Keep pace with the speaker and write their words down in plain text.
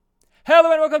Hello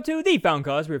and welcome to The Found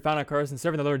Cause. We're found on cars and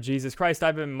serving the Lord Jesus Christ.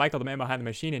 I've been Michael, the man behind the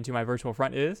machine, and to my virtual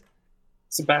front is...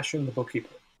 Sebastian, the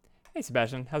bookkeeper. Hey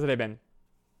Sebastian, how's the day been?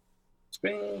 It's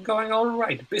been going all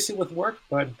right. Busy with work,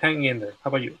 but hanging in there. How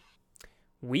about you?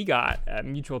 We got a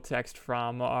mutual text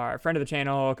from our friend of the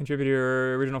channel,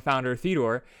 contributor, original founder,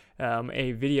 Theodore,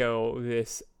 a video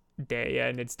this day,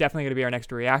 and it's definitely going to be our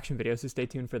next reaction video, so stay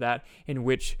tuned for that, in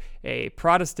which a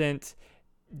Protestant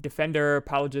defender,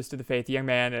 apologist of the faith, a young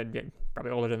man,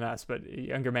 probably older than us, but a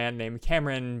younger man named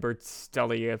Cameron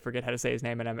Bertstelli, I forget how to say his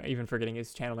name, and I'm even forgetting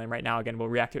his channel name right now. Again, we'll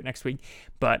react to it next week,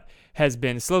 but has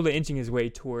been slowly inching his way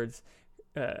towards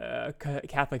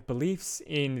Catholic beliefs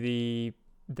in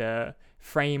the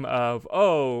frame of,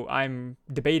 oh, I'm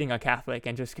debating a Catholic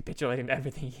and just capitulating to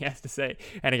everything he has to say.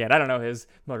 And again, I don't know his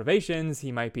motivations.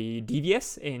 He might be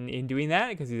devious in doing that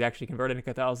because he's actually converted to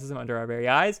Catholicism under our very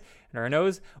eyes and our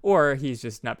nose, or he's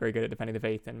just not very good at defending the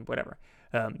faith and whatever.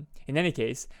 In any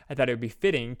case, I thought it would be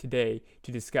fitting today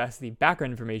to discuss the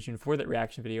background information for that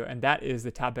reaction video, and that is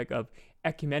the topic of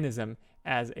ecumenism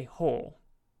as a whole.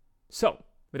 So,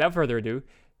 without further ado,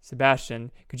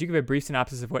 Sebastian, could you give a brief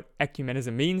synopsis of what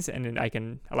ecumenism means, and then I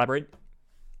can elaborate?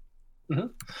 Mm-hmm.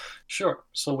 Sure.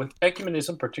 So with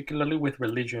ecumenism, particularly with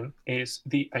religion, is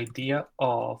the idea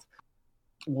of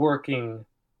working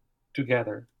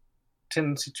together,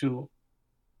 tendency to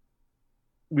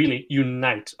really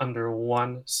unite under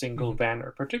one single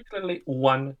banner, particularly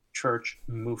one church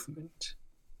movement.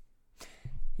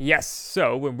 Yes,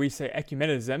 so when we say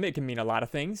ecumenism, it can mean a lot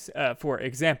of things. For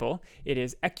example, it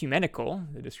is ecumenical,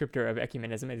 the descriptor of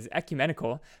ecumenism, it is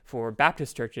ecumenical for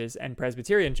Baptist churches and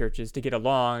Presbyterian churches to get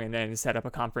along and then set up a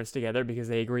conference together because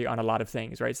they agree on a lot of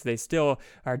things, right? So they still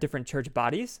are different church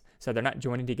bodies, so they're not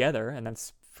joining together, and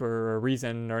that's for a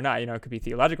reason or not. It could be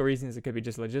theological reasons, it could be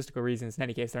just logistical reasons. In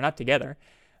any case, they're not together,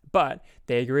 but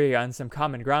they agree on some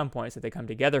common ground points that they come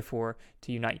together for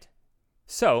to unite.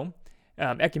 So,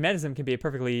 ecumenism can be a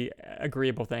perfectly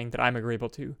agreeable thing that I'm agreeable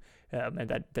to, and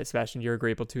that Sebastian, you're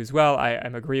agreeable to as well.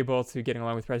 I'm agreeable to getting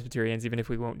along with Presbyterians, even if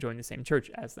we won't join the same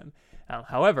church as them.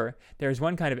 However, there's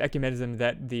one kind of ecumenism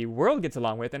that the world gets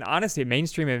along with, and honestly,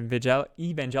 mainstream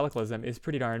evangelicalism is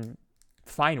pretty darn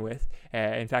fine with.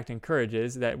 In fact,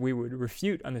 encourages that we would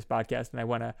refute on this podcast, and I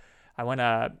want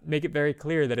to make it very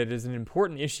clear that it is an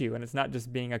important issue, and it's not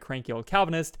just being a cranky old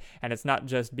Calvinist, and it's not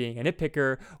just being a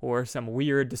nitpicker or some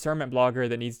weird discernment blogger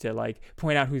that needs to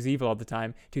point out who's evil all the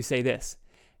time to say this.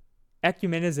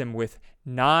 Ecumenism with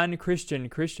non-Christian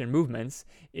Christian movements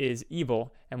is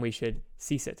evil, and we should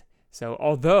cease it. So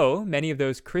although many of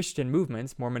those Christian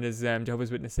movements, Mormonism, Jehovah's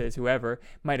Witnesses, whoever,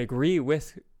 might agree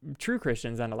with true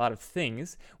Christians on a lot of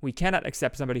things, we cannot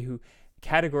accept somebody who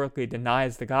categorically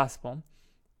denies the gospel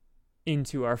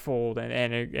into our fold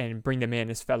and bring them in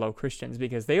as fellow Christians,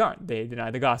 because they aren't. They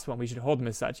deny the gospel, and we should hold them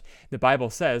as such. The Bible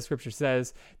says, Scripture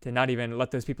says, to not even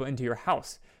let those people into your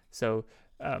house. So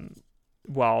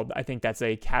while I think that's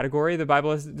a category the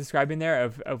Bible is describing there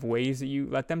of ways that you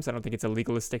let them, so I don't think it's a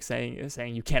legalistic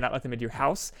saying you cannot let them into your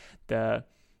house. The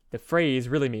phrase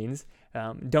really means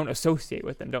don't associate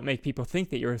with them. Don't make people think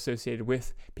that you're associated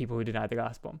with people who deny the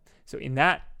gospel. So in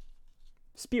that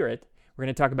spirit, we're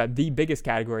going to talk about the biggest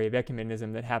category of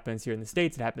ecumenism that happens here in the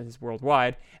States, it happens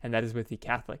worldwide, and that is with the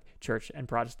Catholic Church and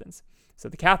Protestants. So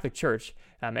the Catholic Church,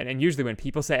 and usually when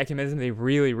people say ecumenism, they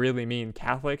really, really mean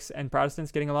Catholics and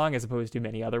Protestants getting along, as opposed to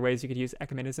many other ways you could use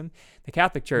ecumenism. The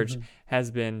Catholic Church has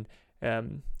been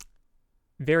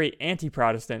very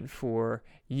anti-Protestant for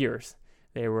years.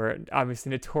 They were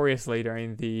obviously notoriously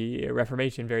during the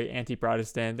Reformation very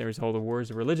anti-Protestant. There was whole wars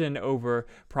of religion over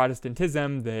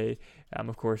Protestantism. They,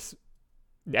 of course,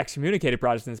 excommunicated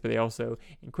Protestants, but they also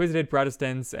inquisited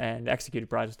Protestants and executed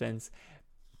Protestants,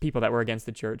 people that were against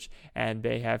the church, and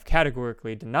they have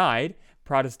categorically denied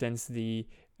Protestants the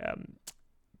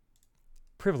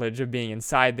privilege of being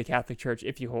inside the Catholic Church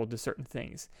if you hold to certain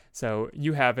things. So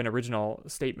you have an original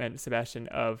statement, Sebastian,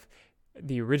 of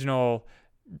the original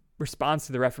response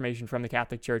to the Reformation from the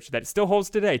Catholic Church that still holds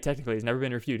today, technically, has never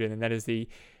been refuted, and that is the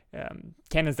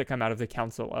canons that come out of the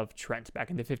Council of Trent back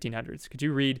in the 1500s. Could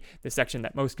you read the section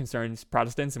that most concerns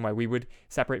Protestants and why we would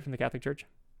separate from the Catholic Church?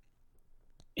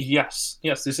 Yes.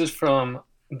 This is from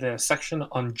the section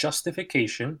on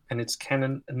justification, and it's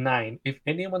Canon 9. If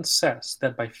anyone says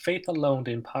that by faith alone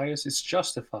the impious is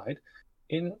justified,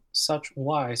 in such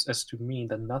wise as to mean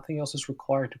that nothing else is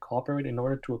required to cooperate in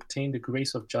order to obtain the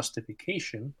grace of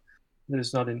justification, that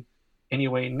is not in any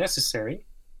way necessary,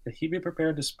 that he be prepared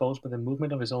and disposed by the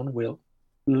movement of his own will,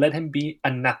 let him be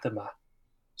anathema.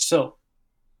 So,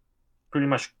 pretty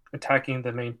much attacking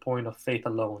the main point of faith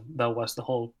alone. That was the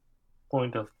whole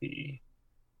point of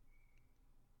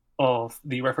of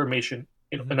the Reformation.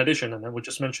 In addition, and I will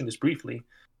just mention this briefly,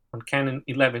 on Canon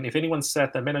 11, if anyone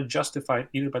said that men are justified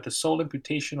either by the sole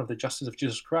imputation of the justice of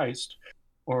Jesus Christ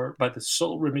or by the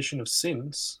sole remission of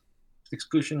sins, the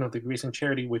exclusion of the grace and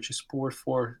charity which is poured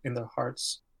forth in their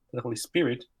hearts by the Holy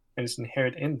Spirit and is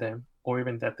inherent in them, or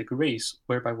even that the grace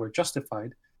whereby we're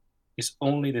justified is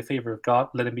only the favor of God,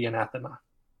 let him be anathema.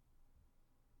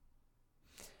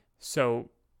 So,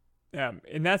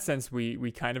 in that sense,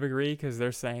 we kind of agree, because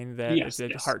they're saying that it's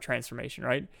a heart transformation,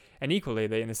 right? And equally,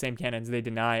 in the same canons, they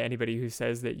deny anybody who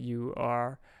says that you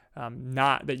are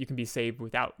not, that you can be saved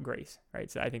without grace, right?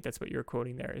 So I think that's what you're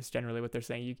quoting there, is generally what they're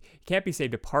saying. You can't be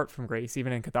saved apart from grace,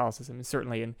 even in Catholicism, and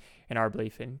certainly in our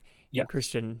belief in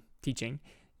Christian teaching.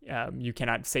 You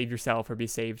cannot save yourself or be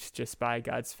saved just by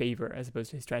God's favor as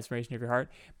opposed to his transformation of your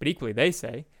heart. But equally, they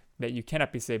say that you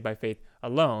cannot be saved by faith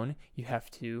alone. You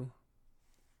have to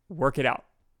work it out.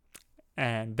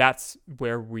 And that's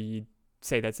where we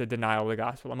say that's a denial of the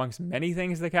gospel. Amongst many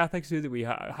things the Catholics do that we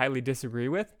highly disagree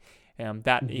with,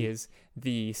 that is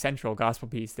the central gospel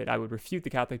piece that I would refute the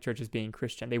Catholic Church as being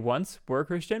Christian. They once were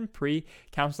Christian.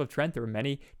 Pre-Council of Trent, there were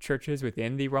many churches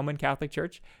within the Roman Catholic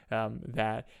Church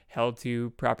that held to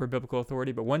proper biblical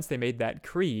authority. But once they made that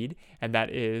creed, and that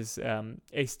is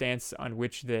a stance on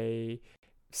which they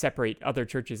separate other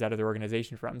churches out of their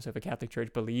organization from. So if a Catholic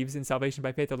Church believes in salvation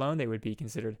by faith alone, they would be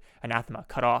considered anathema,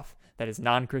 cut off, that is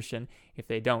non-Christian. If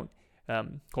they don't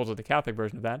hold to the Catholic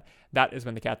version of that, that is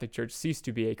when the Catholic Church ceased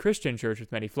to be a Christian church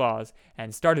with many flaws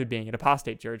and started being an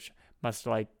apostate church, much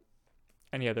like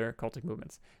any other cultic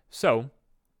movements. So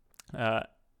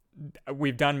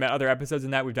we've done other episodes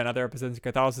in that. We've done other episodes in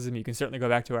Catholicism. You can certainly go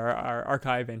back to our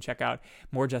archive and check out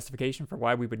more justification for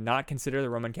why we would not consider the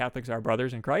Roman Catholics our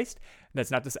brothers in Christ.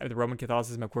 That's not to say the Roman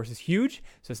Catholicism, of course, is huge.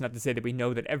 So it's not to say that we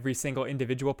know that every single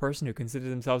individual person who considers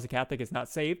themselves a Catholic is not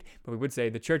saved. But we would say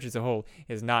the church as a whole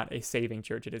is not a saving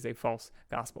church. It is a false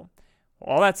gospel.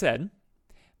 All that said,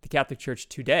 the Catholic Church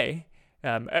today,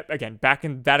 again, back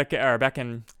in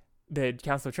the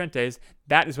Council of Trent days,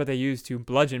 that is what they used to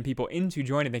bludgeon people into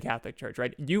joining the Catholic Church,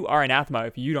 right? You are anathema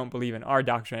if you don't believe in our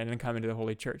doctrine and come into the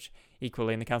Holy Church.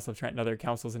 Equally, in the Council of Trent and other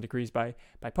councils and decrees by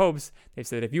popes, they've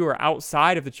said that if you are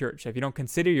outside of the church, if you don't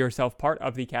consider yourself part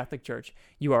of the Catholic Church,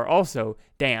 you are also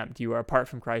damned. You are apart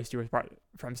from Christ. You are apart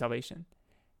from salvation.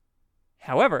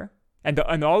 However, and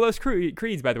all those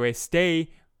creeds, by the way,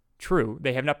 stay true.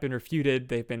 They have not been refuted.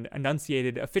 They've been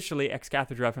enunciated officially ex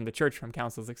cathedra from the church, from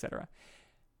councils, etc.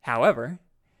 However,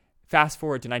 fast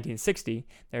forward to 1960,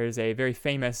 there is a very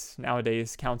famous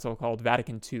nowadays council called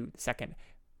Vatican II, the Second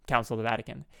Council of the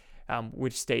Vatican,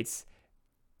 which states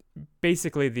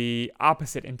basically the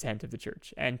opposite intent of the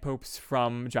church. And popes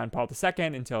from John Paul II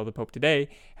until the Pope today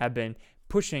have been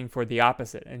pushing for the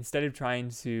opposite. Instead of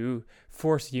trying to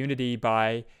force unity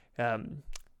by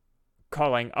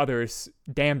calling others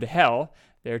damned to hell,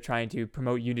 they're trying to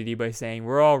promote unity by saying,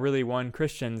 we're all really one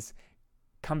Christians.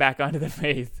 Come back onto the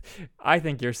faith. I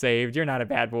think you're saved. You're not a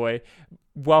bad boy.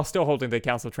 While still holding the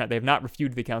Council of Trent. They have not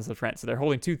refuted the Council of Trent. So they're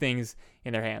holding two things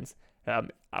in their hands.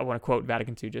 I want to quote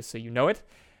Vatican II just so you know it.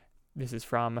 This is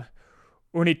from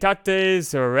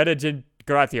Unitates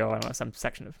Redigratio, I don't know, some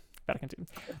section of Vatican II.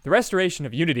 The restoration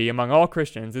of unity among all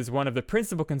Christians is one of the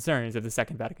principal concerns of the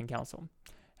Second Vatican Council.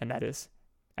 And that is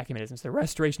ecumenism. So the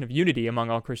restoration of unity among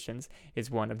all Christians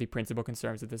is one of the principal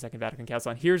concerns of the Second Vatican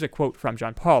Council. And here's a quote from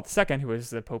John Paul II, who was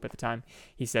the Pope at the time.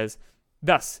 He says,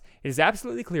 "Thus, it is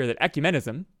absolutely clear that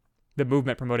ecumenism, the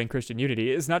movement promoting Christian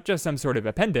unity, is not just some sort of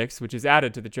appendix which is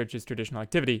added to the Church's traditional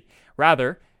activity.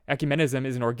 Rather, ecumenism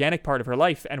is an organic part of her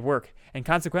life and work, and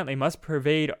consequently must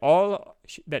pervade all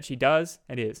that she does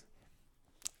and is."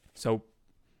 So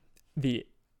the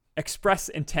express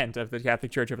intent of the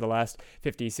Catholic Church over the last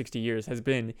 50, 60 years has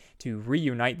been to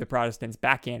reunite the Protestants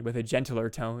back in with a gentler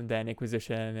tone than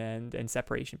Inquisition and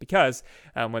separation. Because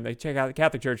when the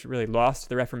Catholic Church really lost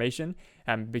the Reformation,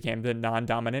 became the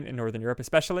non-dominant in Northern Europe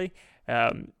especially,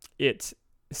 it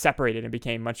separated and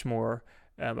became much more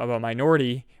of a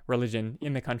minority religion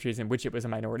in the countries in which it was a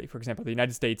minority. For example, the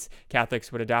United States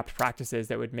Catholics would adopt practices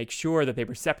that would make sure that they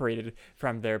were separated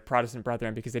from their Protestant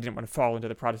brethren because they didn't want to fall into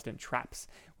the Protestant traps.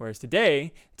 Whereas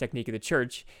today, the technique of the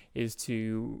church is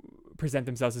to present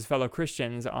themselves as fellow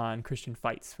Christians on Christian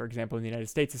fights. For example, in the United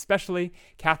States especially,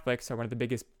 Catholics are one of the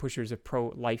biggest pushers of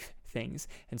pro-life things.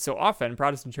 And so often,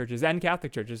 Protestant churches and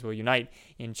Catholic churches will unite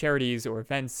in charities or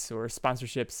events or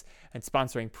sponsorships and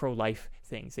sponsoring pro-life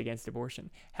things against abortion.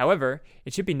 However,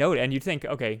 it should be noted, and you'd think,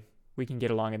 okay, we can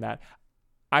get along in that.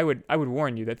 I would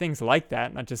warn you that things like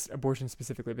that, not just abortion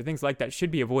specifically, but things like that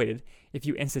should be avoided. If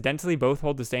you incidentally both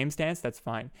hold the same stance, that's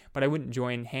fine. But I wouldn't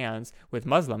join hands with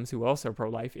Muslims who also are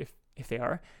pro-life if they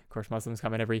are. Of course, Muslims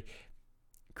come in every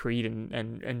creed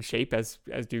and shape as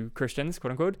do Christians,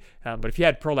 quote unquote. But if you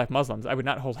had pro-life Muslims, I would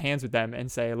not hold hands with them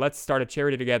and say, let's start a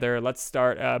charity together, let's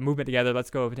start a movement together, let's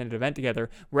go attend an event together,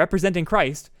 representing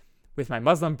Christ with my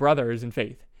Muslim brothers in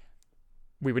faith.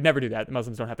 We would never do that. The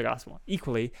Muslims don't have the gospel.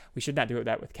 Equally, we should not do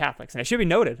that with Catholics. And it should be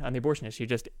noted on the abortion issue,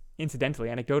 just incidentally,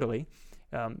 anecdotally,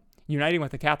 uniting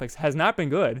with the Catholics has not been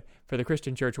good for the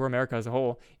Christian church or America as a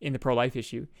whole in the pro-life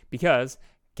issue, because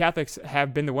Catholics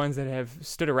have been the ones that have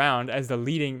stood around as the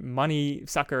leading money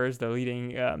suckers, the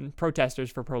leading protesters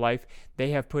for pro-life.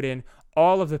 They have put in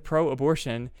all of the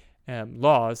pro-abortion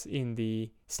laws in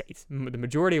the states. The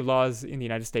majority of laws in the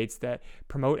United States that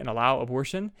promote and allow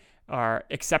abortion are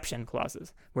exception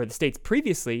clauses, where the states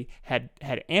previously had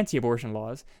anti-abortion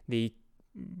laws. The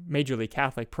majorly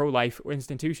Catholic pro-life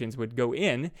institutions would go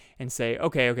in and say,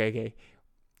 okay,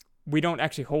 we don't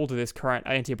actually hold to this current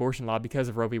anti-abortion law because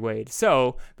of Roe v. Wade.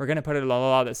 So we're going to put in a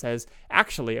law that says,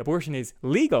 actually, abortion is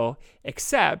legal,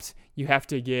 except you have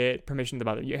to get permission to the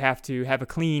mother. You have to have a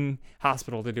clean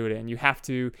hospital to do it in. You have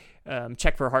to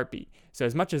check for a heartbeat. So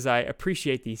as much as I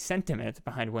appreciate the sentiment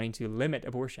behind wanting to limit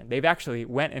abortion, they've actually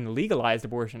went and legalized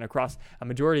abortion across a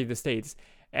majority of the states.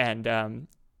 And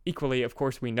equally, of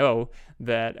course, we know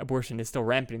that abortion is still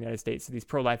rampant in the United States. So these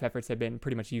pro-life efforts have been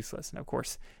pretty much useless. And of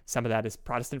course, some of that is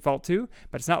Protestant fault too,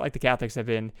 but it's not like the Catholics have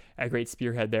been a great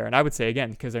spearhead there. And I would say,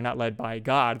 again, because they're not led by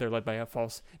God, they're led by a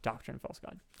false doctrine, false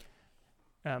God.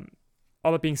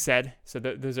 All that being said, so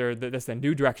that's the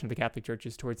new direction of the Catholic Church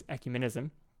is towards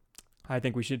ecumenism. I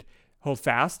think we should hold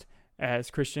fast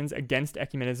as Christians against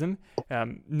ecumenism,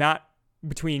 not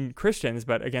between Christians,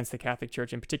 but against the Catholic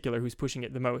Church in particular, who's pushing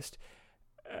it the most.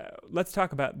 Let's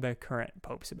talk about the current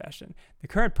Pope, Sebastian. The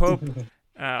current Pope,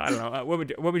 I don't know,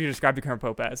 what would you describe the current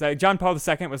Pope as? John Paul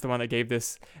II was the one that gave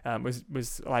this,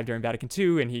 was alive during Vatican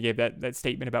II, and he gave that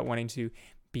statement about wanting to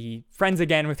be friends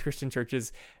again with Christian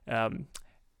churches. How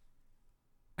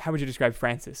would you describe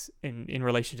Francis in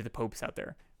relation to the popes out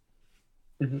there?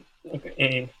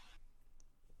 Okay.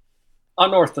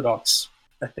 Unorthodox.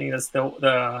 I think that's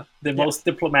the most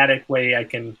diplomatic way I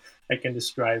can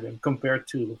describe him compared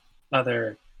to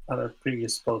other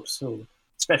previous popes, who,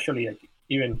 especially like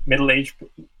even middle-aged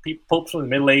popes from the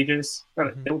Middle Ages,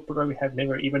 they would probably have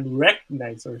never even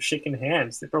recognized or shaken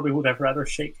hands. They probably would have rather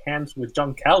shake hands with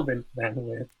John Calvin than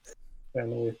with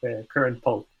the current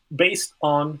pope, based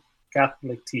on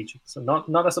Catholic teaching. So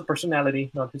not as a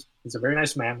personality. He's a very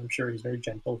nice man. I'm sure he's very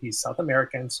gentle. He's South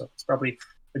American, so it's probably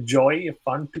a joy, a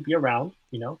fun to be around.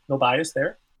 No bias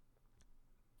there.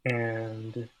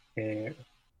 And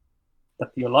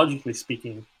but theologically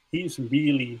speaking, he's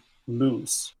really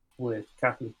loose with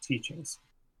Catholic teachings.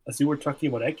 As you were talking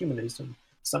about ecumenism,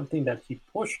 something that he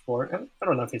pushed for, and I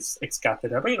don't know if it's ex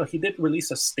cathedra, but he did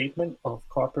release a statement of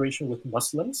cooperation with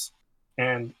Muslims.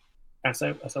 And as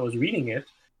I was reading it,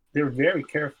 they're very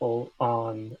careful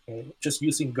on just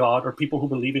using God or people who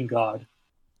believe in God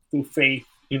through faith.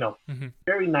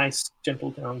 Very nice,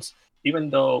 gentle tones.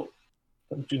 Even though,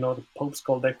 the popes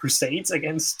called that crusades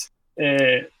against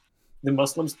the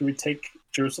Muslims to retake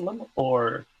Jerusalem,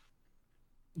 or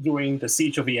during the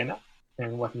siege of Vienna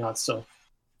and whatnot. So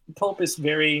the Pope is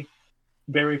very,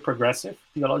 very progressive.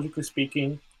 Theologically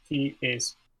speaking, he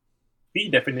is the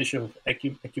definition of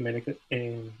ecumenism,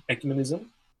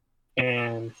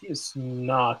 and he is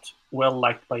not well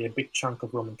liked by a big chunk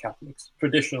of Roman Catholics,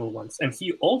 traditional ones. And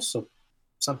he also,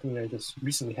 something that just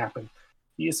recently happened,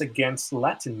 he is against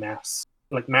Latin Mass,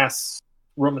 like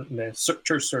Roman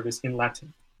church service in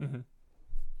Latin.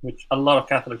 Which a lot of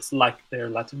Catholics like their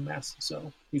Latin Mass.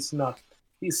 So he's trying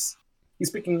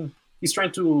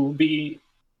to be,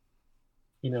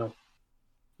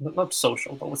 not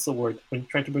social, but what's the word? When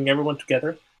trying to bring everyone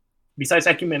together. Besides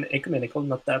ecumenical,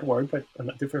 not that word, but a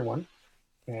different one.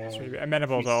 And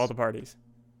amenable to all the parties.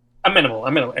 Amenable,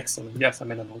 excellent. Yes,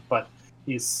 amenable. But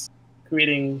he's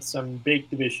creating some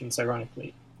big divisions,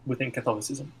 ironically, within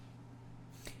Catholicism.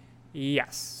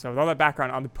 Yes. So with all that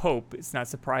background on the Pope, it's not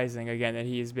surprising, again, that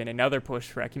he has been another push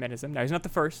for ecumenism. Now, he's not the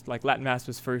first. Like, Latin Mass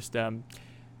was first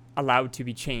allowed to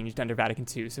be changed under Vatican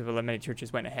II. So many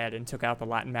churches went ahead and took out the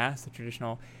Latin Mass, the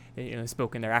traditional,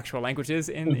 spoken their actual languages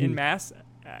in Mass.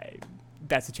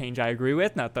 That's a change I agree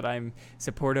with. Not that I'm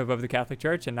supportive of the Catholic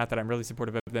Church, and not that I'm really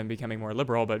supportive of them becoming more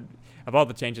liberal, but of all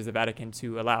the changes that Vatican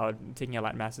II allowed, taking out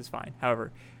Latin Mass is fine.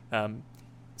 However,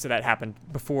 So that happened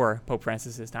before Pope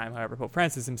Francis's time. However, Pope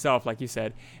Francis himself, like you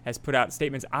said, has put out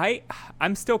statements.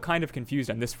 I'm still kind of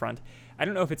confused on this front. I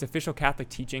don't know if it's official Catholic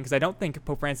teaching, because I don't think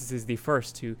Pope Francis is the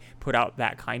first to put out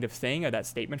that kind of thing, or that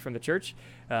statement from the church,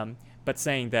 but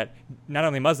saying that not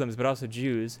only Muslims but also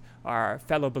Jews are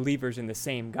fellow believers in the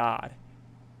same God.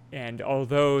 And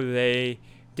although they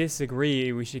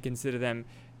disagree, we should consider them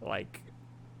like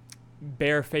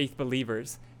bare faith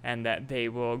believers, and that they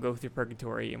will go through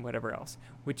purgatory and whatever else,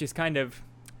 which is kind of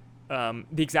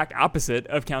the exact opposite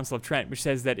of Council of Trent, which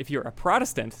says that if you're a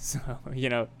Protestant, so,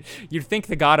 you'd think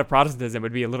the God of Protestantism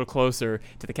would be a little closer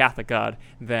to the Catholic God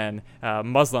than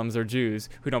Muslims or Jews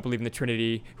who don't believe in the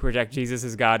Trinity, who reject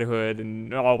Jesus' godhood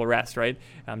and all the rest, right?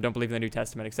 Don't believe in the New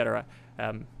Testament, etc.,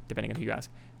 depending on who you ask.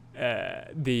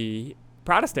 The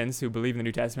Protestants who believe in the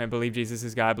New Testament, believe Jesus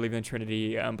is God, believe in the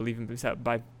Trinity, believe in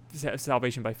by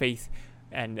salvation by faith,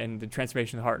 and the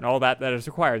transformation of the heart and all that is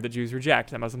required, that Jews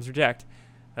reject, that Muslims reject,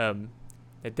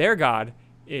 that their God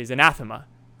is anathema,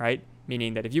 right?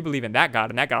 Meaning that if you believe in that God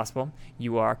and that gospel,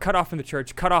 you are cut off from the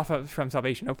church, cut off from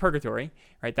salvation, no purgatory,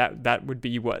 right? That would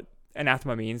be what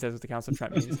anathema means. That's what the Council of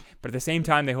Trent means. But at the same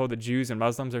time, they hold that Jews and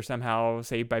Muslims are somehow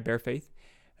saved by bare faith.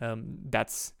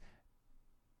 That's,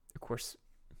 of course,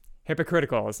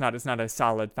 hypocritical. It's not a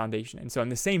solid foundation. And so in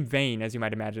the same vein, as you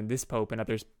might imagine, this Pope and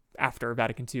others after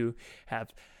Vatican II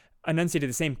have enunciated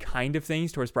the same kind of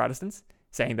things towards Protestants,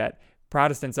 saying that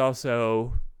Protestants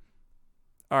also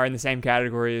are in the same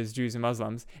category as Jews and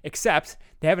Muslims, except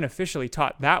they haven't officially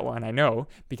taught that one, I know,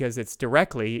 because it's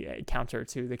directly counter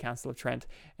to the Council of Trent.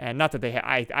 And not that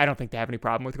I don't think they have any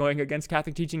problem with going against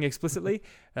Catholic teaching explicitly,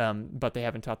 but they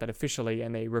haven't taught that officially,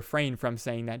 and they refrain from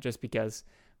saying that just because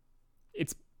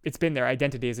it's been their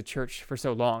identity as a church for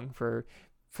so long, for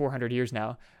 400 years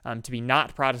now, to be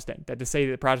not Protestant. That to say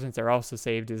that Protestants are also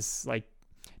saved is like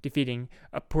defeating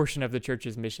a portion of the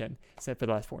church's mission set for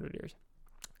the last 400 years.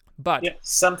 But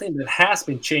something that has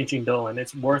been changing, though, and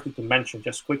it's worth it to mention,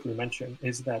 just quickly mention,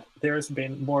 is that there's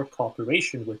been more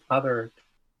cooperation with other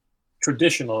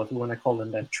traditional, if you want to call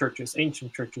them that, churches,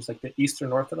 ancient churches like the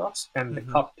Eastern Orthodox and the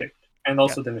Coptic, and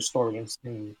also the Nestorians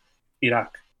in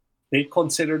Iraq. They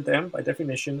consider them, by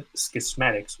definition,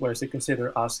 schismatics, whereas they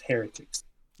consider us heretics.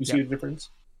 You see the difference?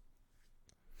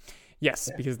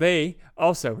 Yes, because they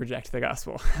also reject the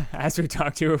gospel, as we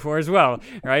talked to before as well,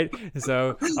 right?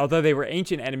 So although they were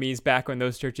ancient enemies back when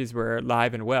those churches were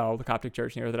alive and well, the Coptic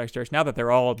Church and the Orthodox Church, now that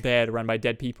they're all dead, run by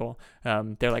dead people,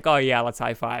 they're like, oh yeah, let's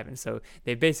high five. And so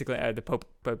they basically, the Pope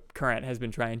current has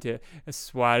been trying to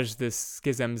assuage the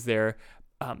schisms there.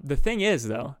 The thing is,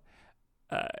 though,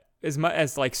 as much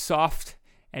as like soft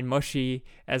and mushy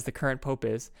as the current Pope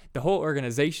is, the whole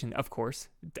organization, of course,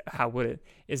 how would it,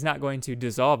 is not going to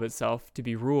dissolve itself to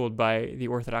be ruled by the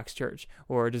Orthodox Church,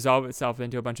 or dissolve itself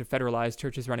into a bunch of federalized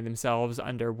churches running themselves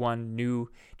under one new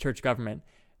church government.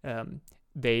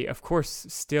 They, of course,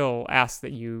 still ask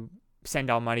that you send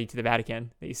all money to the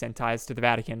Vatican, that you send tithes to the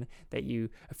Vatican, that you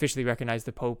officially recognize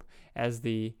the Pope as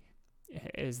the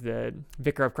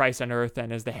vicar of Christ on earth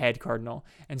and as the head cardinal.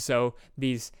 And so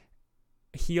these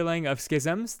healing of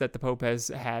schisms that the Pope has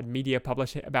had media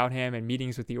publish about him, and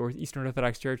meetings with the Eastern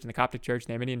Orthodox Church and the Coptic Church and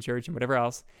the Armenian Church and whatever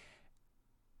else,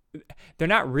 they're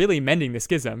not really mending the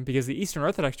schism, because the Eastern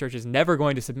Orthodox Church is never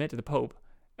going to submit to the Pope.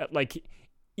 Like,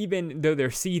 even though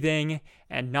they're seething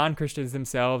and non-Christians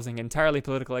themselves and entirely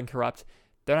political and corrupt,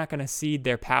 they're not going to cede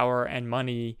their power and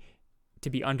money to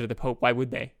be under the Pope. Why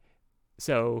would they?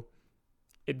 So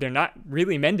they're not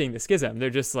really mending the schism. They're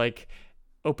just like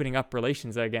opening up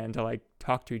relations again to like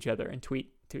talk to each other and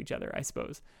tweet to each other, I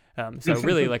suppose. So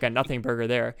really like a nothing burger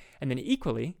there. And then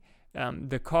equally,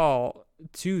 the call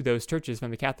to those churches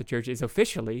from the Catholic Church is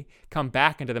officially come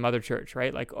back into the mother church,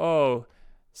 right? Like, oh,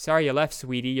 sorry you left,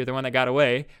 sweetie. You're the one that got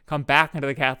away. Come back into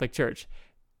the Catholic Church.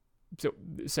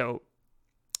 So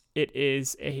it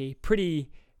is a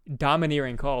pretty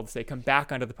domineering call to say, come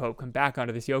back under the Pope, come back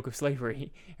under this yoke of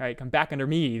slavery, right? Come back under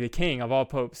me, the king of all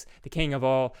popes, the king of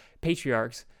all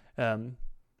patriarchs.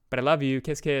 But I love you,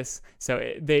 kiss, kiss.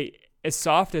 So they, as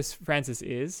soft as Francis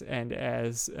is, and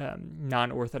as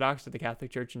non-orthodox to the Catholic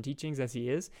Church and teachings as he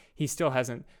is, he still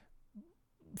hasn't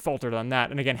faltered on that.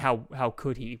 And again, how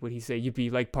could he? Would he say you'd be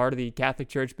like part of the Catholic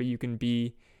Church, but you can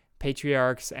be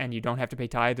patriarchs and you don't have to pay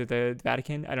tithe to the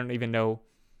Vatican? I don't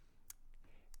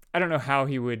know how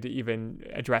he would even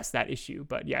address that issue,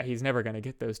 but yeah, he's never going to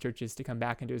get those churches to come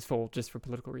back into his fold just for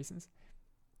political reasons.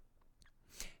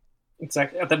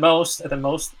 Exactly. At the most,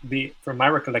 from my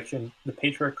recollection, the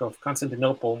Patriarch of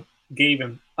Constantinople gave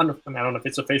him, I don't know if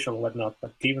it's official or whatnot,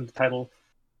 but gave him the title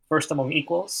first among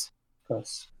equals,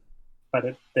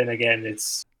 then again,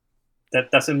 it's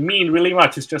that doesn't mean really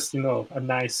much. It's just, a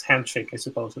nice handshake, I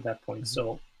suppose, at that point.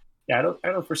 So yeah,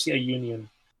 I don't foresee a union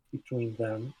between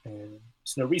them, and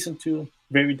there's no reason to.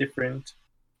 Very different.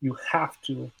 You have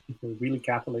to, if you're really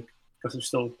Catholic, because there's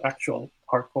still actual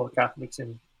hardcore Catholics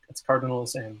and it's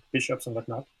cardinals and bishops and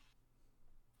whatnot.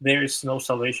 There is no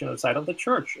salvation outside of the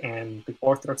church. And the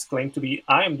Orthodox claim to be,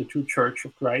 I am the true church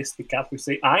of Christ. The Catholics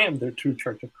say, I am the true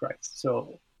church of Christ.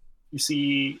 So you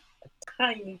see a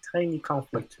tiny, tiny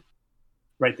conflict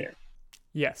right there.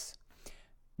 Yes.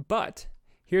 But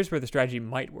here's where the strategy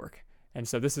might work. And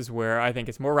so this is where I think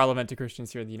it's more relevant to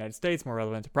Christians here in the United States, more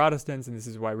relevant to Protestants, and this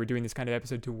is why we're doing this kind of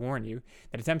episode to warn you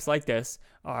that attempts like this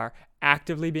are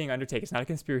actively being undertaken. It's not a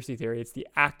conspiracy theory. It's the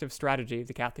active strategy of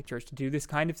the Catholic Church to do this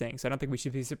kind of thing. So I don't think we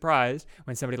should be surprised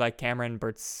when somebody like Cameron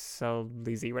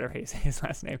Bertsolisi, whatever his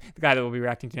last name, the guy that we'll be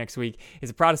reacting to next week, is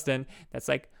a Protestant that's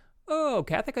like, oh,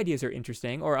 Catholic ideas are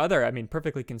interesting, or other,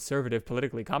 perfectly conservative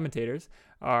politically commentators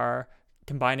are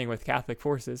combining with Catholic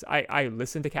forces. I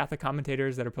listen to Catholic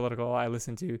commentators that are political. I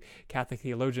listen to Catholic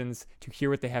theologians to hear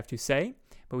what they have to say,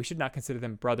 but we should not consider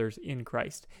them brothers in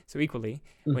Christ. So equally,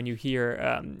 when you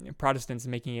hear Protestants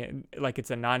making it like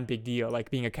it's a non-big deal, like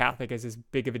being a Catholic is as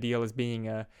big of a deal as being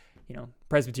a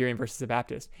Presbyterian versus a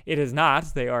Baptist. It is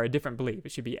not. They are a different belief.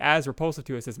 It should be as repulsive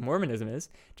to us as Mormonism is.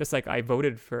 Just like I would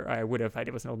have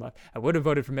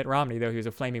voted for Mitt Romney, though he was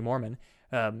a flaming Mormon.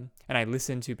 And I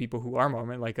listen to people who are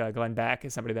Mormon, like Glenn Beck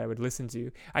is somebody that I would listen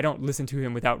to. I don't listen to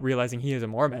him without realizing he is a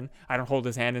Mormon. I don't hold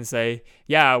his hand and say,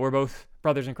 yeah, we're both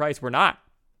brothers in Christ. We're not.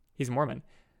 He's a Mormon.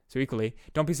 So equally,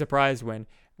 don't be surprised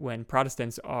when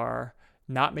Protestants are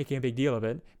not making a big deal of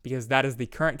it, because that is the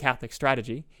current Catholic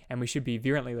strategy, and we should be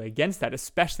virulently against that,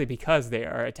 especially because they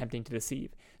are attempting to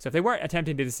deceive. So if they weren't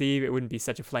attempting to deceive, it wouldn't be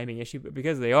such a flaming issue, but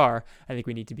because they are, I think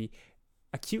we need to be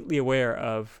acutely aware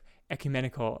of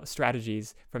ecumenical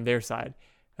strategies from their side.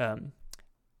 And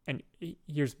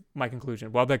here's my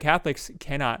conclusion. While the Catholics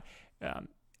cannot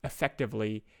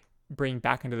effectively bring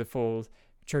back into the fold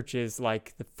churches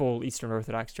like the full Eastern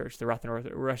Orthodox Church, the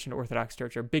Russian Orthodox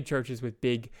Church, or big churches with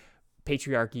big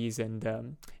patriarchies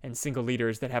and single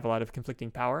leaders that have a lot of conflicting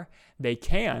power, they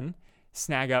can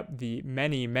snag up the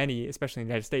many, especially in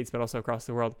the United States, but also across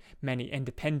the world, many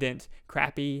independent,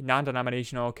 crappy,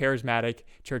 non-denominational, charismatic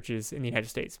churches in the United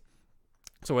States.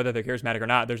 So whether they're charismatic or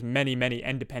not, there's many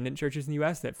independent churches in the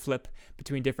U.S. that flip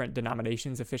between different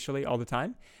denominations officially all the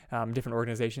time, different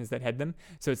organizations that head them.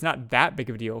 So it's not that big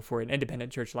of a deal for an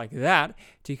independent church like that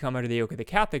to come under the yoke of the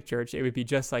Catholic Church. It would be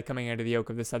just like coming under the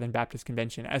yoke of the Southern Baptist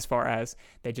Convention, as far as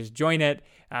they just join it,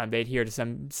 they adhere to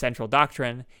some central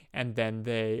doctrine, and then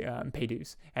they pay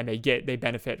dues, and they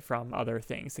benefit from other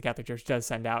things. The Catholic Church does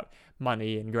send out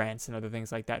money and grants and other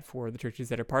things like that for the churches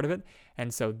that are part of it.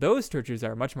 And so those churches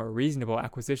are much more reasonable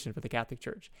acquisition for the Catholic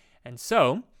Church. And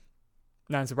so,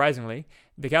 not surprisingly,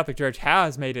 the Catholic Church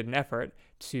has made it an effort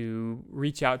to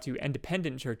reach out to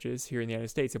independent churches here in the United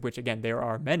States, of which, again, there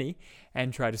are many,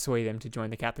 and try to sway them to join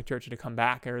the Catholic Church and to come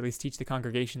back, or at least teach the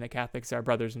congregation that Catholics are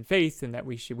brothers in faith and that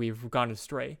we've gone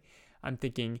astray. I'm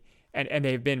thinking, and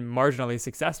they've been marginally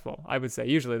successful, I would say.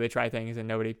 Usually they try things and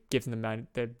nobody gives them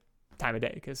the time of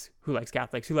day, because who likes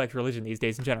Catholics? Who likes religion these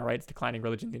days in general, right? It's declining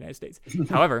religion in the United States.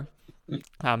 However,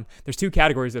 there's two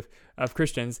categories of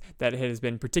Christians that it has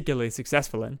been particularly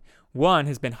successful in. One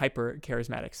has been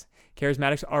hyper-charismatics.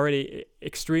 Charismatics are already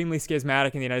extremely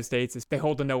schismatic in the United States. They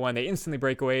hold to no one. They instantly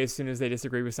break away as soon as they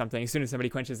disagree with something. As soon as somebody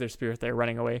quenches their spirit, they're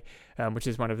running away, which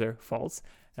is one of their faults.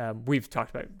 We've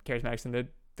talked about charismatics in the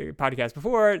podcast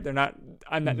before.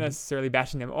 I'm not necessarily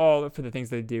bashing them all for the things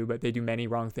they do, but they do many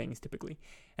wrong things typically.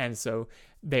 And so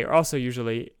they are also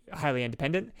usually highly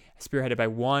independent, spearheaded by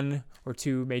one or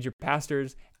two major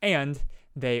pastors, and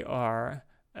they are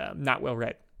not well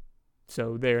read.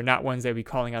 So they're not ones that would be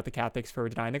calling out the Catholics for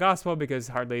denying the gospel,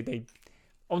 because they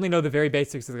only know the very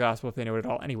basics of the gospel if they know it at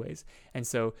all anyways. And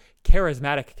so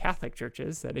charismatic Catholic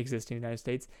churches that exist in the United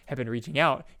States have been reaching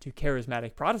out to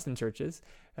charismatic Protestant churches,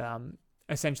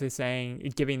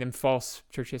 essentially giving them false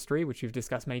church history, which we've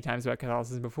discussed many times about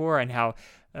Catholicism before, and how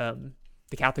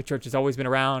the Catholic Church has always been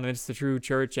around and it's the true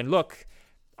church. And look,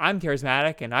 I'm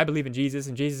charismatic and I believe in Jesus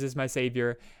and Jesus is my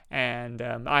savior, and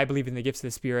I believe in the gifts of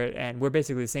the Spirit, and we're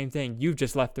basically the same thing. You've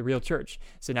just left the real church.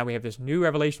 So now we have this new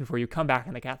revelation for you. Come back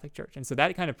in the Catholic Church. And so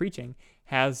that kind of preaching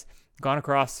has gone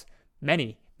across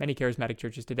many charismatic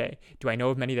churches today. Do I know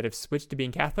of many that have switched to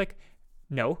being Catholic?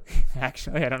 No,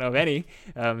 actually, I don't know of any.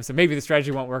 So maybe the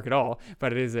strategy won't work at all,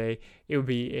 but it would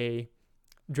be a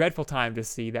dreadful time to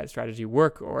see that strategy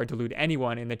work or delude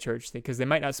anyone in the church, because they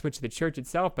might not switch the church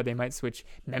itself, but they might switch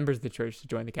members of the church to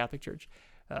join the Catholic Church.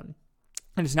 And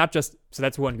it's not just, so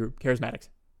that's one group, charismatics.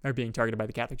 are being targeted by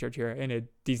the Catholic Church here in a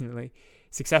decently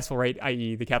successful rate,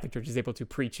 i.e. the Catholic Church is able to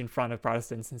preach in front of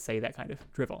Protestants and say that kind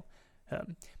of drivel.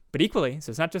 But equally,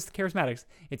 so it's not just the charismatics,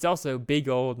 it's also big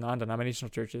old non-denominational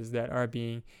churches that are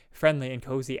being friendly and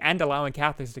cozy and allowing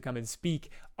Catholics to come and speak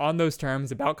on those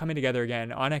terms about coming together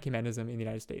again on ecumenism in the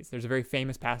United States. There's a very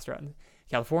famous pastor in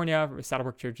California,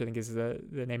 Saddlebrook Church, I think is the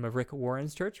name of Rick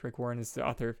Warren's church. Rick Warren is the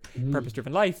author of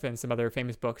Purpose-Driven Life and some other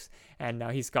famous books, and now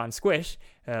he's gone squish,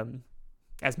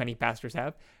 as many pastors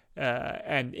have.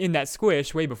 And in that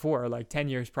squish, way before, like 10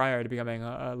 years prior to becoming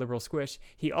a liberal squish,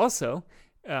 he also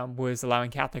was allowing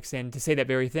Catholics in to say that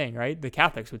very thing, right? The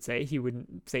Catholics would say, he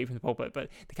wouldn't say it from the pulpit, but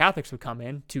the Catholics would come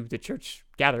in to the church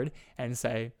gathered and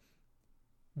say,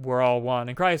 we're all one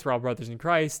in Christ, we're all brothers in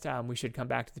Christ, we should come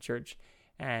back to the church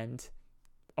and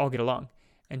all get along.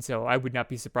 And so I would not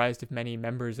be surprised if many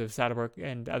members of Saddlebrook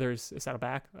and others,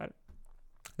 Saddleback,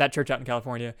 that church out in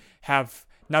California, have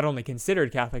not only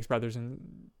considered Catholics brothers in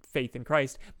faith in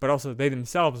Christ, but also they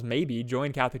themselves maybe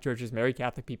join Catholic churches, marry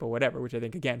Catholic people, whatever, which I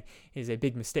think, again, is a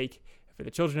big mistake for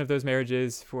the children of those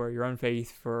marriages, for your own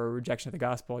faith, for rejection of the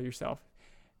gospel yourself.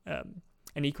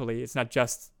 And equally, it's not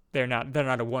just, they're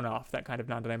not a one-off, that kind of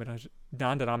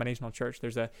non-denominational church.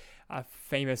 There's a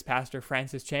famous pastor,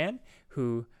 Francis Chan,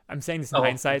 who, I'm saying this in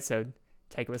hindsight, so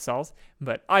take it with salt,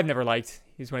 but I've never liked.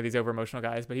 He's one of these over-emotional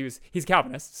guys, but he's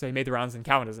Calvinist, so he made the rounds in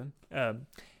Calvinism.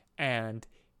 And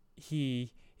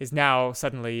he is now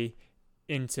suddenly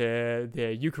into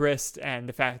the Eucharist and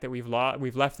the fact that we've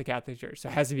left the Catholic Church. So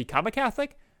has he become a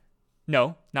Catholic?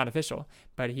 No, not official.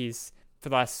 But he's, for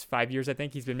the last 5 years, I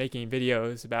think, he's been making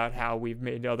videos about how we've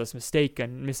made all this mistake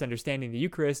and misunderstanding the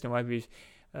Eucharist and why we've,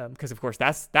 because of course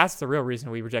that's the real reason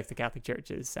we reject the Catholic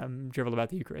Church is drivel about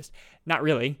the Eucharist. Not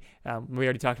really. We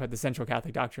already talked about the central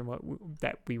Catholic doctrine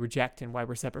that we reject and why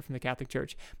we're separate from the Catholic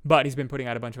Church. But he's been putting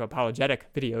out a bunch of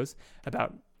apologetic videos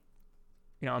about,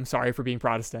 I'm sorry for being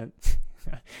Protestant.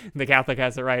 The Catholic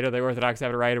has it right, or the Orthodox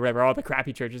have it right, or whatever. All the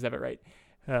crappy churches have it right.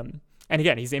 And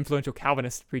again, he's an influential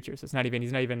Calvinist preacher, so he's not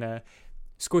even a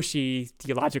squishy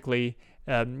theologically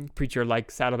preacher like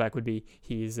Saddleback would be.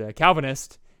 He's a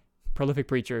Calvinist, prolific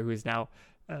preacher who is now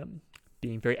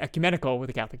being very ecumenical with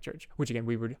the Catholic Church, which again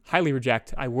we would highly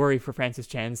reject. I worry for Francis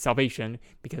Chan's salvation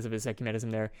because of his ecumenism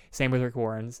there. Same with Rick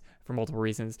Warren's for multiple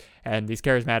reasons. And these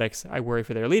charismatics, I worry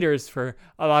for their leaders for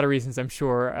a lot of reasons. I'm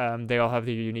sure they all have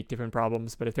their unique different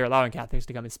problems, but if they're allowing Catholics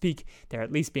to come and speak, they're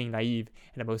at least being naive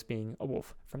and at most being a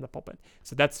wolf from the pulpit.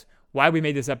 So that's why we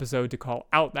made this episode, to call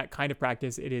out that kind of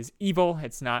practice. It is evil.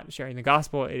 It's not sharing the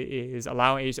gospel. It is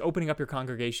opening up your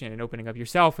congregation and opening up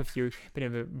yourself, if you've been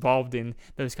involved in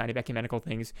those kind of ecumenical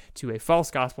things, to a false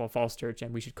gospel, a false church,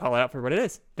 and we should call it out for what it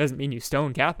is. It doesn't mean you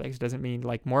stone Catholics. It doesn't mean,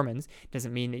 like Mormons, it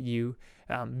doesn't mean that you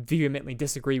vehemently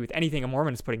disagree with anything a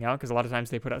Mormon is putting out, because a lot of times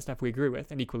they put out stuff we agree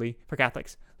with, and equally for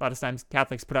Catholics. A lot of times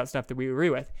Catholics put out stuff that we agree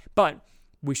with, but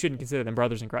we shouldn't consider them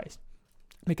brothers in Christ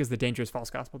because the dangerous false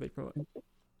gospel they promote.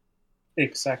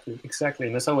 Exactly.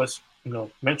 And as I was,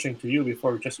 mentioning to you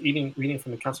before, just reading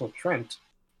from the Council of Trent,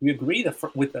 we agree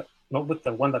not with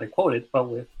the one that I quoted, but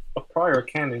with a prior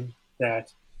canon,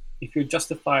 that if you're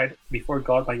justified before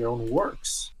God by your own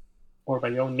works or by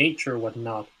your own nature or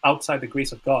whatnot, outside the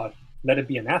grace of God, let it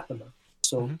be anathema.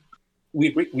 So we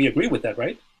agree with that,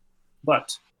 right?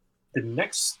 But the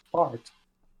next part,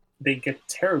 they get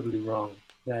terribly wrong,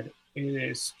 that it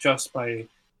is just by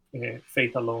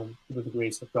faith alone, with the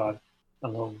grace of God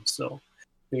alone. So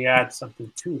they add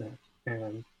something to that.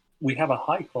 And we have a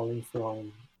high calling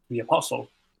from the apostle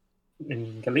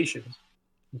in Galatians,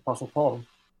 Apostle Paul.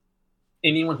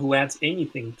 Anyone who adds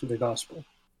anything to the gospel,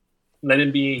 let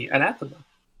him be anathema.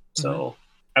 So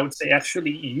I would say,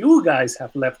 actually, you guys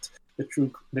have left the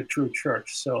true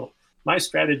church. So my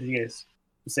strategy is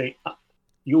to say,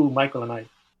 you, Michael, and I,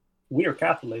 we are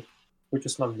Catholic. We're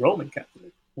just not Roman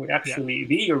Catholic. We're actually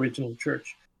the original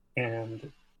church.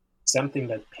 And something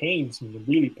that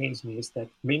really pains me, is that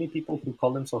many people who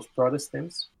call themselves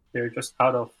Protestants, they're just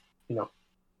out of,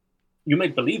 you may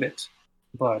believe it,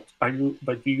 but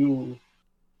you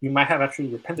might have actually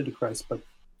repented to Christ, but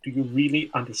do you really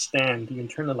understand, do you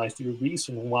internalize, do you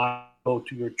reason why you go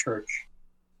to your church?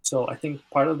 So I think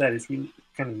part of that is really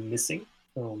kind of missing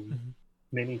from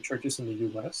many churches in the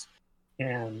U.S.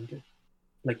 And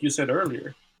like you said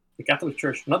earlier, the Catholic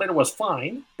Church, not that it was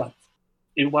fine, but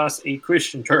it was a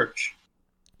Christian church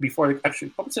before,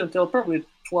 actually, up until probably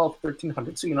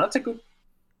 1300. So, that's a good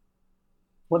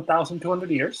 1,200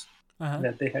 years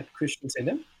that they had Christians in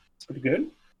them. It's pretty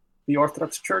good. The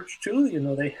Orthodox Church, too,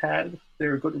 they had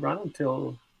their good run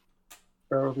until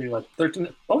probably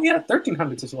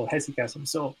 1300s as well, hesychasm.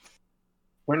 So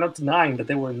we're not denying that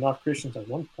they were not Christians at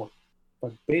one point.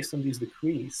 But based on these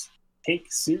decrees,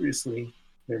 take seriously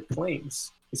their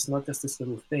claims. It's not just this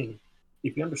little thing.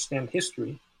 If you understand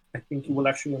history, I think you will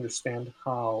actually understand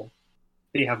how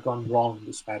they have gone wrong in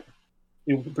this matter.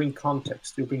 It will bring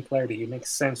context, it will bring clarity. It makes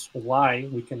sense why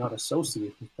we cannot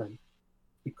associate with them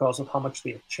because of how much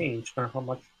they have changed or how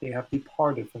much they have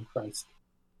departed from Christ.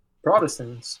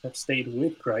 Protestants have stayed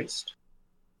with Christ.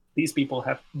 These people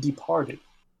have departed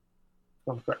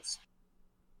from Christ.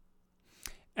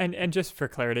 And just for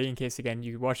clarity, in case, again,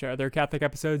 you watch our other Catholic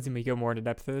episodes and we go more into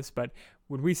depth to this, but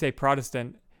when we say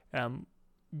Protestant,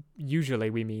 usually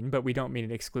we mean, but we don't mean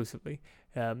it exclusively.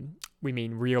 We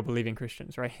mean real believing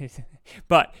Christians, right?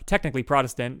 But technically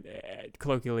Protestant,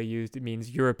 colloquially used, it means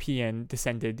European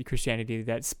descended Christianity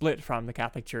that split from the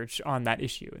Catholic Church on that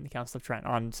issue in the Council of Trent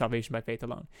on salvation by faith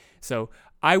alone. So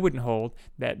I wouldn't hold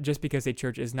that just because a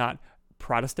church is not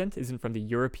Protestant, isn't from the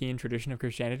European tradition of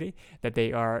Christianity, that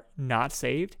they are not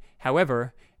saved.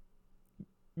 However,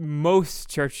 most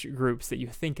church groups that you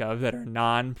think of that are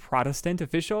non-Protestant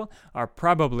official are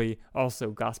probably also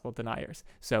gospel deniers.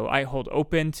 So I hold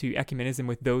open to ecumenism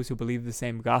with those who believe the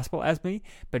same gospel as me,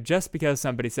 but just because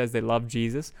somebody says they love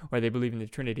Jesus or they believe in the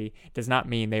Trinity does not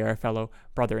mean they are a fellow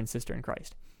brother and sister in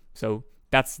Christ. So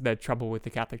that's the trouble with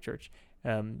the Catholic Church.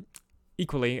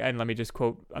 Equally, and let me just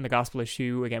quote on the gospel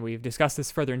issue, again, we've discussed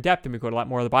this further in depth, and we quote a lot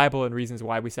more of the Bible and reasons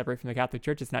why we separate from the Catholic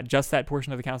Church. It's not just that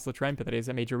portion of the Council of Trent, but that is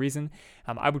a major reason.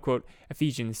 I would quote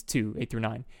Ephesians 2,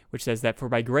 8-9, which says that, "For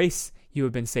by grace you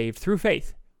have been saved through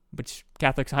faith," which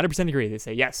Catholics 100% agree. They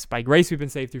say, yes, by grace we've been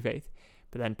saved through faith.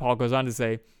 But then Paul goes on to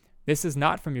say, "This is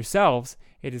not from yourselves,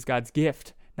 it is God's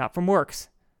gift, not from works,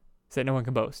 so that no one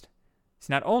can boast."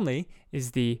 So not only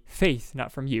is the faith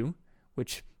not from you,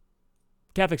 which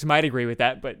Catholics might agree with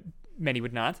that, but many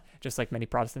would not, just like many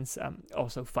Protestants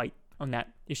also fight on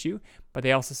that issue. But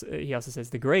he also says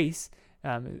the grace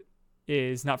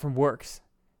is not from works,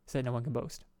 so that no one can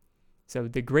boast. So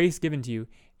the grace given to you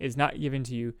is not given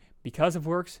to you because of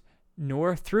works,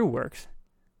 nor through works.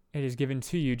 It is given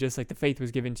to you just like the faith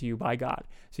was given to you by God.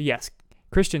 So yes,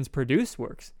 Christians produce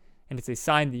works, and it's a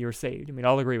sign that you're saved. And we'd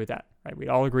all agree with that, right? We'd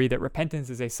all agree that repentance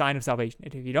is a sign of salvation.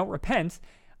 And if you don't repent,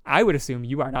 I would assume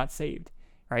you are not saved.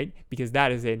 Right? Because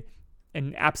that is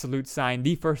an absolute sign,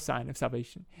 the first sign of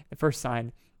salvation. The first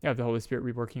sign of the Holy Spirit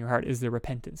reworking your heart is the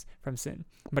repentance from sin.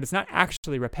 But it's not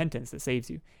actually repentance that saves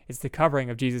you. It's the covering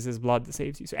of Jesus' blood that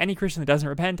saves you. So any Christian that doesn't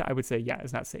repent, I would say, yeah,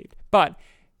 is not saved. But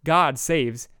God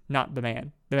saves, not the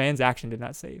man. The man's action did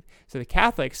not save. So the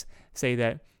Catholics say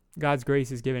that God's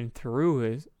grace is given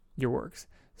through your works.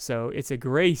 So it's a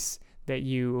grace that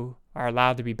you are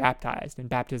allowed to be baptized, and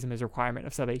baptism is a requirement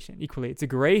of salvation. Equally, it's a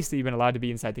grace that you've been allowed to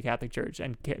be inside the Catholic Church,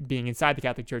 and being inside the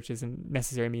Catholic Church is a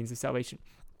necessary means of salvation.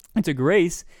 It's a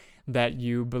grace that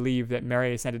you believe that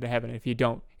Mary ascended to heaven, and if you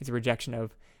don't, it's a rejection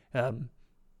of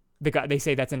the God. They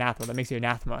say that's anathema. That makes you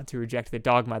anathema to reject the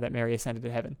dogma that Mary ascended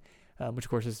to heaven, which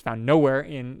of course is found nowhere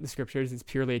in the scriptures. It's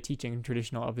purely a teaching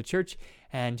traditional of the church,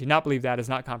 and to not believe that is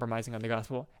not compromising on the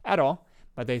gospel at all,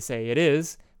 but they say it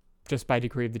is, just by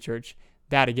decree of the church.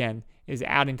 That, again, is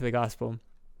adding to the gospel.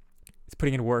 It's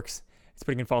putting in works. It's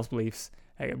putting in false beliefs.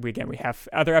 We have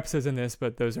other episodes in this,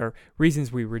 but those are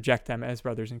reasons we reject them as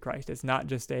brothers in Christ. It's not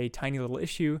just a tiny little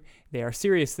issue. They are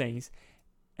serious things,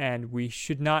 and we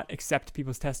should not accept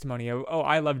people's testimony of, oh,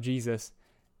 I love Jesus,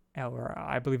 or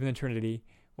I believe in the Trinity,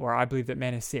 or I believe that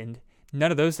man has sinned.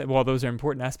 None of those, well, those are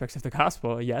important aspects of the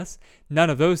gospel, yes. None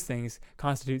of those things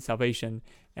constitute salvation,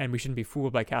 and we shouldn't be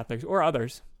fooled by Catholics or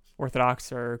others,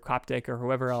 Orthodox or Coptic or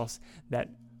whoever else, that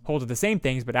hold to the same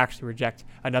things but actually reject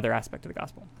another aspect of the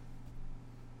gospel.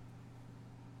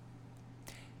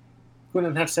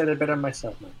 Couldn't have said it better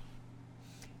myself, man.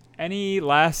 Any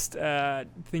last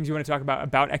things you want to talk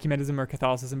about ecumenism or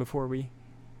Catholicism before we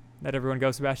let everyone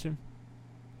go, Sebastian?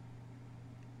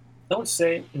 I would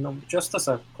say, just as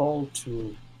a call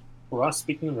for us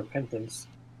speaking of repentance,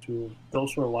 to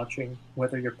those who are watching,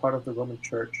 whether you're part of the Roman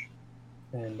Church,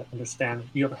 and understand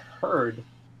you have heard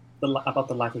about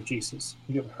the life of Jesus.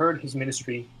 You have heard his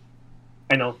ministry.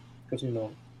 I know, because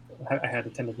I had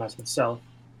attended Mass myself.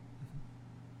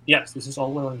 Yes, this is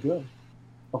all well and good.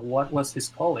 But what was his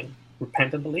calling?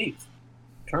 Repent and believe.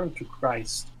 Turn to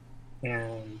Christ.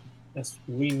 And as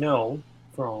we know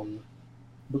from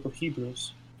the book of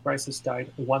Hebrews, Christ has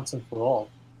died once and for all.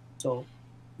 So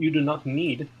you do not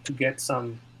need to get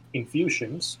some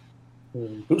infusions or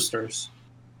boosters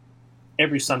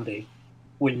every Sunday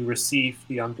when you receive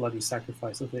the unbloody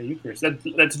sacrifice of the Eucharist.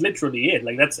 That's literally it.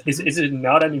 Like is it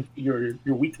not your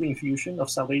weekly infusion of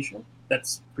salvation?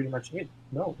 That's pretty much it.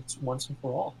 No, it's once and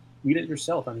for all. Read it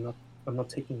yourself. I'm not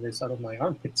taking this out of my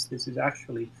armpits. This is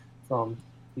actually from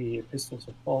the epistles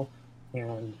of Paul,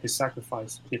 and his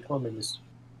sacrifice, the atonement, is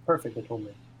perfect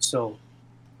atonement. So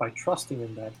by trusting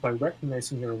in that, by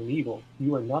recognizing your own evil,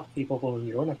 you are not capable on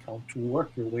your own account to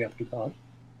work your way up to God.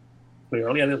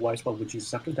 Clearly, otherwise, why would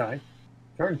Jesus have to die?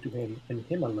 Turn to him and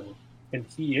him alone, and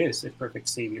he is a perfect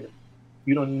Savior.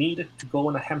 You don't need to go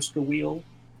on a hamster wheel.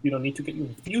 You don't need to get your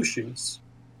infusions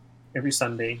every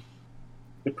Sunday.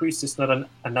 The priest is not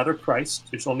another Christ.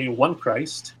 There's only one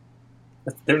Christ.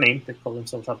 That's their name. They call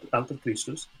themselves Alter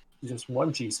Christus. There's just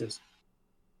one Jesus.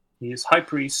 He is high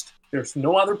priest. There's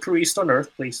no other priest on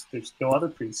earth, please. There's no other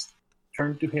priest.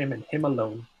 Turn to him and him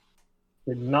alone.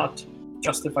 We're not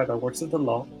justified by works of the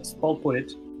law. As Paul put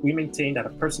it, we maintain that a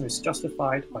person is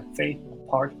justified by faith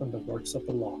apart from the works of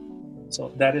the law.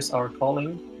 So that is our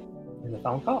calling in the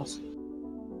found cause.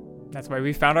 That's why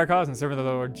we found our cause in serving the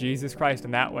Lord Jesus Christ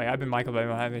in that way. I've been Michael by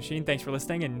Mohammed Machine. Thanks for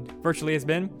listening, and virtually has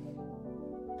been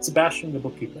Sebastian, the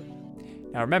bookkeeper.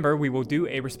 Now remember, we will do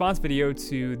a response video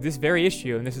to this very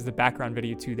issue, and this is the background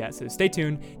video to that. So stay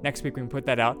tuned. Next week we can put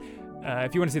that out.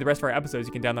 If you want to see the rest of our episodes,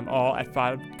 you can download them all at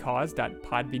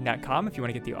foundcause.podbean.com if you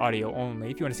want to get the audio only.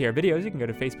 If you want to see our videos, you can go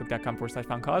to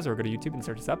facebook.com/foundcause or go to YouTube and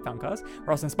search us up, Found Cause.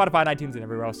 We're also on Spotify and iTunes and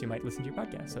everywhere else you might listen to your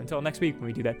podcast. So until next week when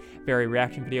we do that very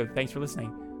reaction video, thanks for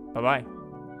listening. Bye-bye.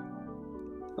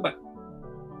 Bye-bye.